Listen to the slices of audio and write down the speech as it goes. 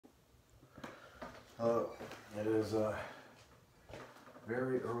It is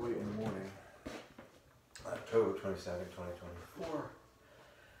very early in the morning, October 22nd, 2024.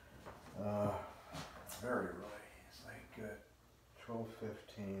 Very early. It's like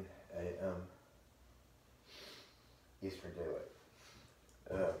 12:15 a.m. Eastern Daylight.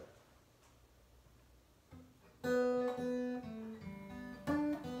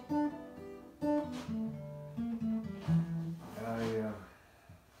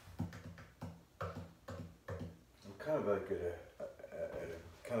 I'm kind of like at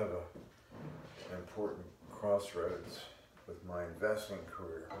a kind of an important crossroads with my investing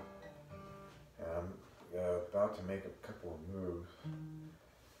career, and I'm about to make a couple of moves.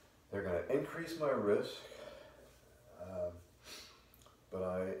 They're going to increase my risk, but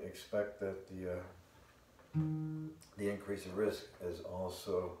I expect that the increase in risk is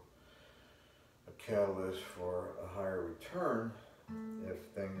also a catalyst for a higher return if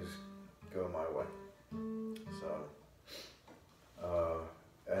things go my way. So,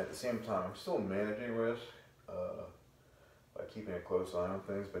 at the same time, I'm still managing risk by keeping a close eye on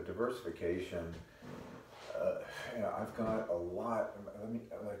things, but diversification, I've got a lot,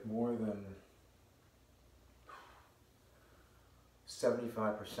 like more than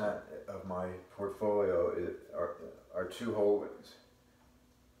 75% of my portfolio are two holdings.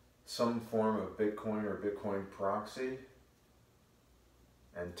 Some form of Bitcoin or Bitcoin proxy,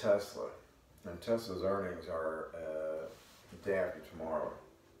 and Tesla. And Tesla's earnings are the day after tomorrow.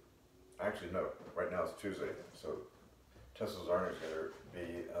 Actually, no, right now it's Tuesday. So Tesla's earnings are going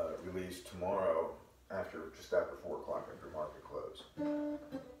to be released tomorrow just after 4 o'clock after market close.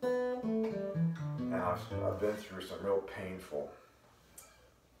 Now, I've been through some real painful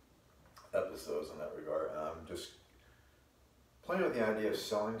episodes in that regard. And I'm just playing with the idea of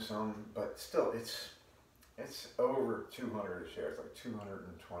selling some, but still, it's over 200 a share. It's like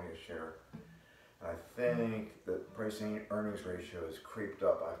 220 a share. And I think the pricing earnings ratio has creeped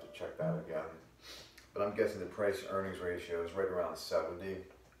up. I have to check that again. But I'm guessing the price earnings ratio is right around 70,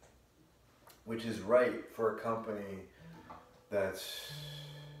 which is right for a company that's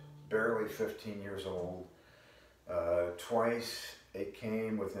barely 15 years old. Twice it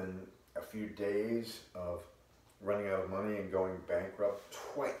came within a few days of running out of money and going bankrupt.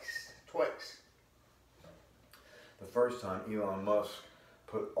 Twice. The first time Elon Musk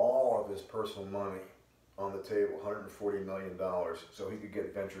put all of his personal money on the table, $140 million, so he could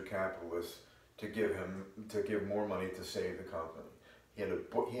get venture capitalists to give more money to save the company. He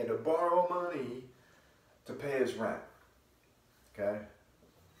had to borrow money to pay his rent. Okay,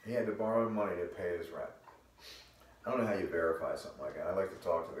 he had to borrow money to pay his rent. I don't know how you verify something like that. I'd like to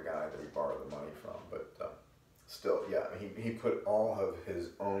talk to the guy that he borrowed the money from, but still, yeah, he put all of his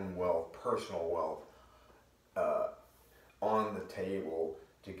own wealth, personal wealth, on the table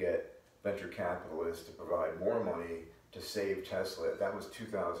to get venture capitalists to provide more money to save Tesla. That was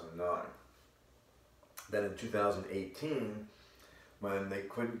 2009. Then in 2018, when they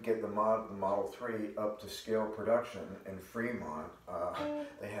couldn't get the Model 3 up to scale production in Fremont,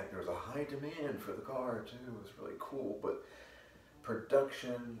 there was a high demand for the car too. It was really cool, but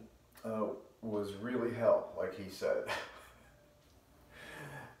production was really hell, like he said.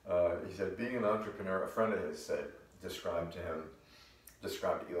 He said being an entrepreneur, a friend of his described to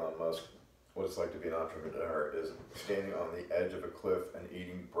Elon Musk what it's like to be an entrepreneur is standing on the edge of a cliff and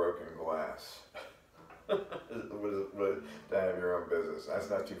eating broken glass. To have your own business. That's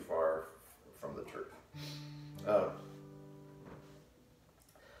not too far from the truth.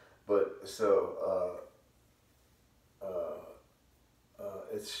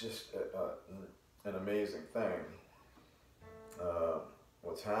 It's just an amazing thing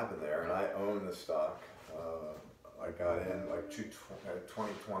what's happened there. And I own the stock. I got in like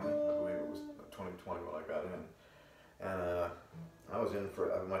 2020, I believe it was 2020 when I got in. And I was in for,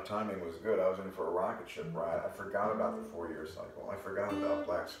 my timing was good. I was in for a rocket ship ride. I forgot about the 4-year cycle. I forgot about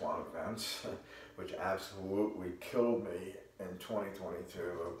black swan events, which absolutely killed me in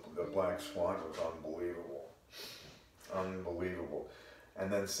 2022. The black swan was unbelievable.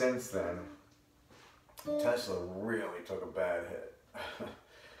 And then since then, Tesla really took a bad hit.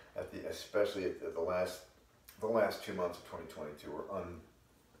 Especially at the last 2 months of 2022 were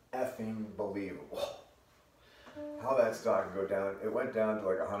un-effing believable. How that stock can go down, it went down to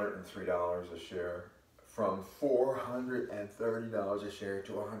like $103 a share from $430 a share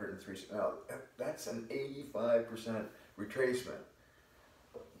to $103. Now, that's an 85% retracement.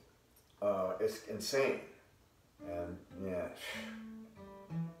 It's insane. And yeah,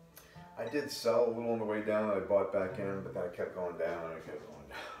 I did sell a little on the way down. I bought back in, but then it kept going down and it kept going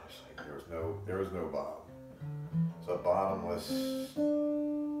down. It's like there was no bottom. It's a bottomless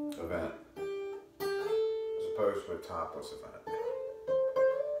event. post with topless event.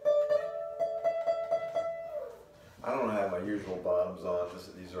 I don't have my usual bottoms on.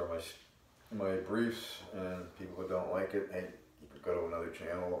 These are my briefs, and people who don't like it, hey, you could go to another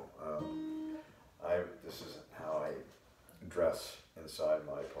channel. This is how I dress inside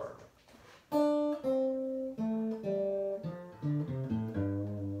my apartment.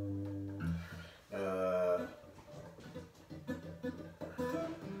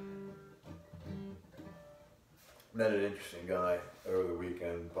 Met an interesting guy over the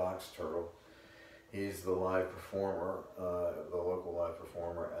weekend, Box Turtle. He's the live performer, the local live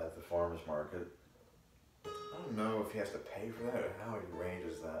performer at the farmer's market. I don't know if he has to pay for that or how he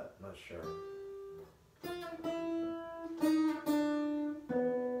arranges that. I'm not sure.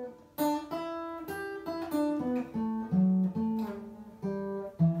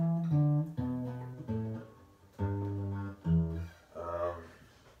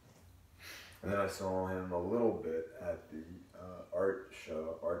 And then I saw him a little bit at the art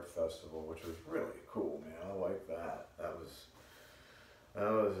festival, which was really cool, man. I like that. That was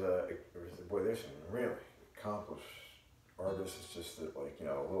boy, there's some really accomplished artists. It's just that, like, you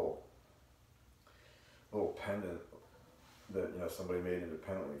know, a little pendant that, you know, somebody made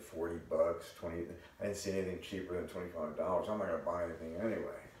independently, $40, $20. I didn't see anything cheaper than $25. I'm not gonna buy anything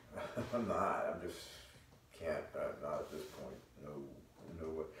anyway. I'm not. I'm just can't. Not at this point. No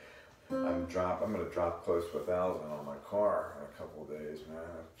way. I'm gonna drop close to 1,000 on my car in a couple of days, man.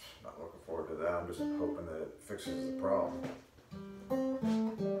 I'm not looking forward to that. I'm just hoping that it fixes the problem.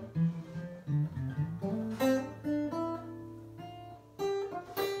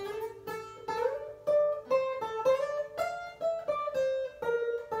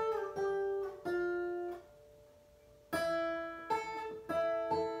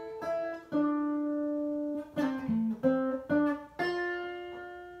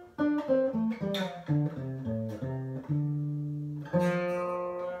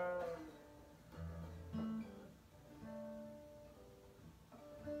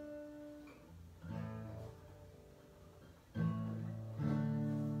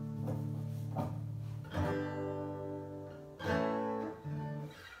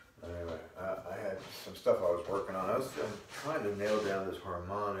 Some stuff I was working on. I'm trying to nail down this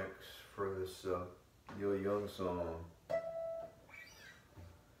harmonics for this Neil Young song.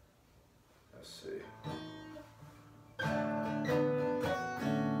 Let's see.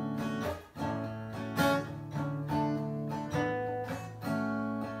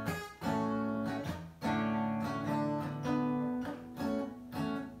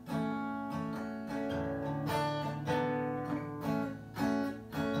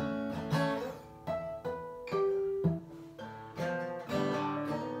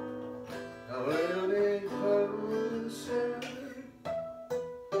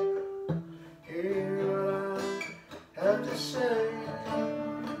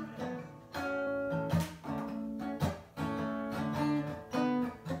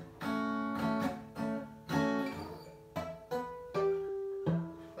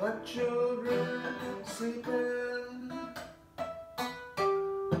 Children sleeping,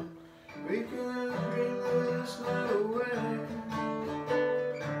 we can dream this night away.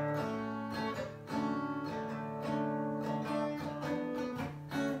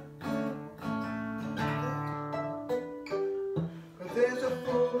 But there's a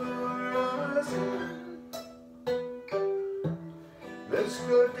full horizon. Let's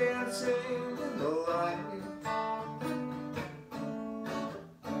go dancing in the light.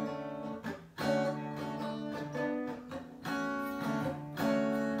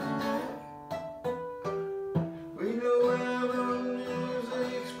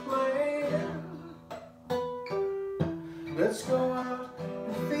 Let's go out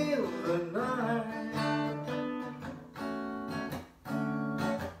and feel the night.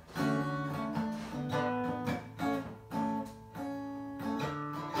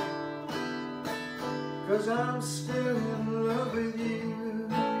 'Cause I'm still in love with you.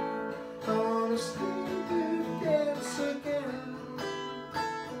 I wanna sleep and dance again.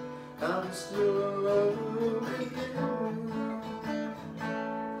 I'm still in love with you.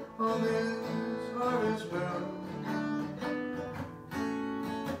 On this heart as well.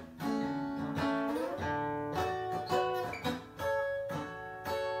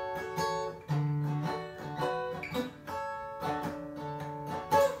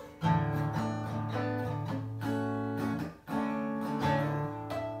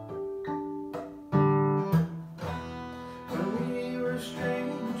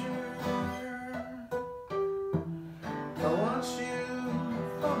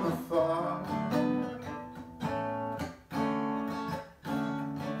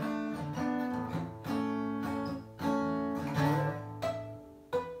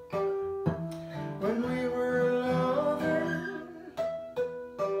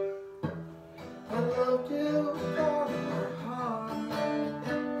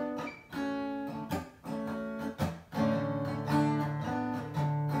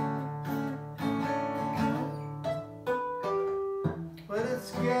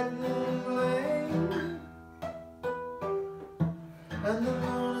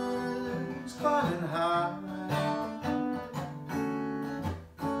 sun is climbing high.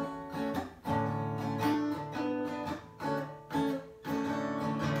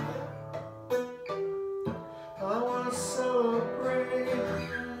 I want to celebrate,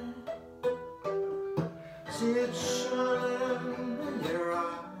 see it shining in your eyes.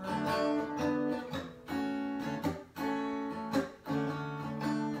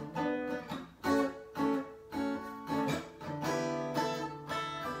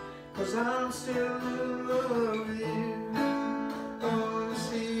 'Cause I'm still in love with you. I wanna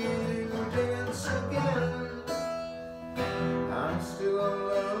see you dance again. I'm still in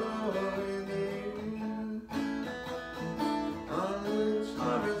love with you on this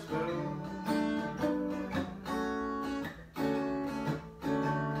harvest moon.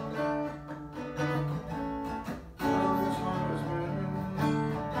 On this harvest moon.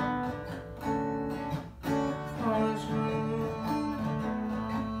 Harvest moon.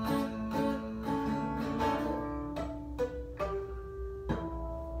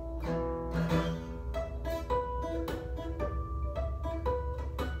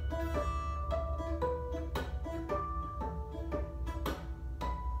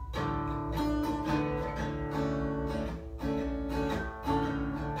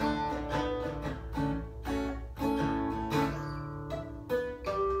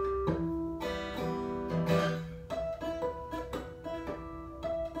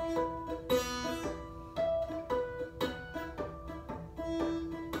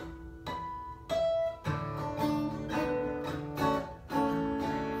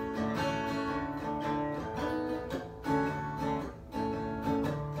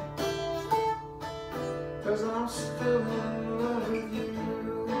 'Cause I'm still in love with you.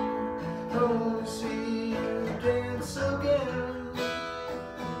 I wanna see you dance again.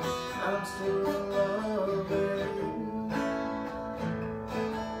 I'm still in love with you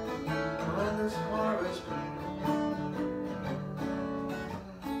on this harvest moon.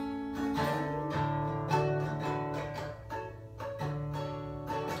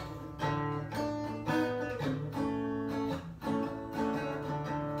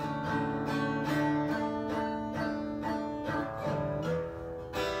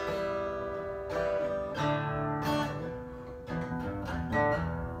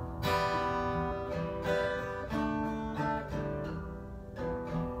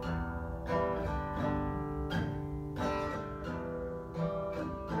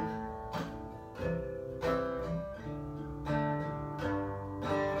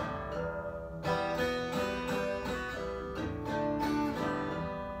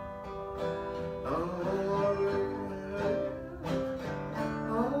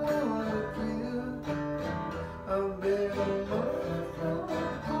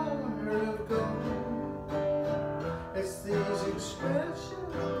 It's these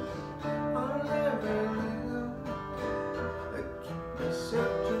expressions I'll never live that keep me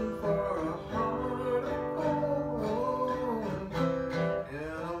searching for a heart of gold.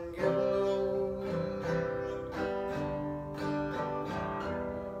 And I'm getting old.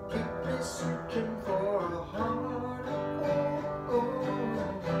 Keep me searching for a heart of gold. And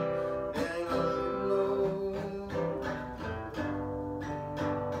I'm getting old.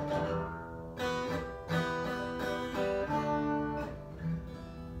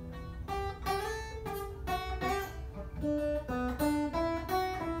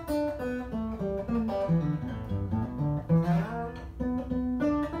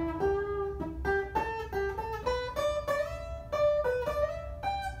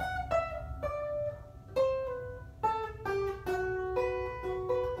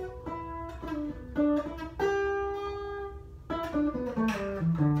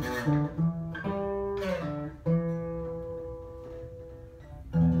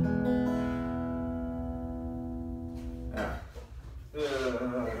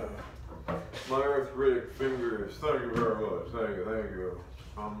 My arthritic fingers, thank you very much, thank you.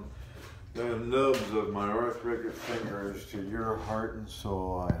 The nubs of my arthritic fingers to your heart and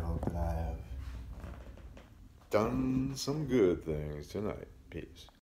soul. I hope that I have done some good things tonight. Peace.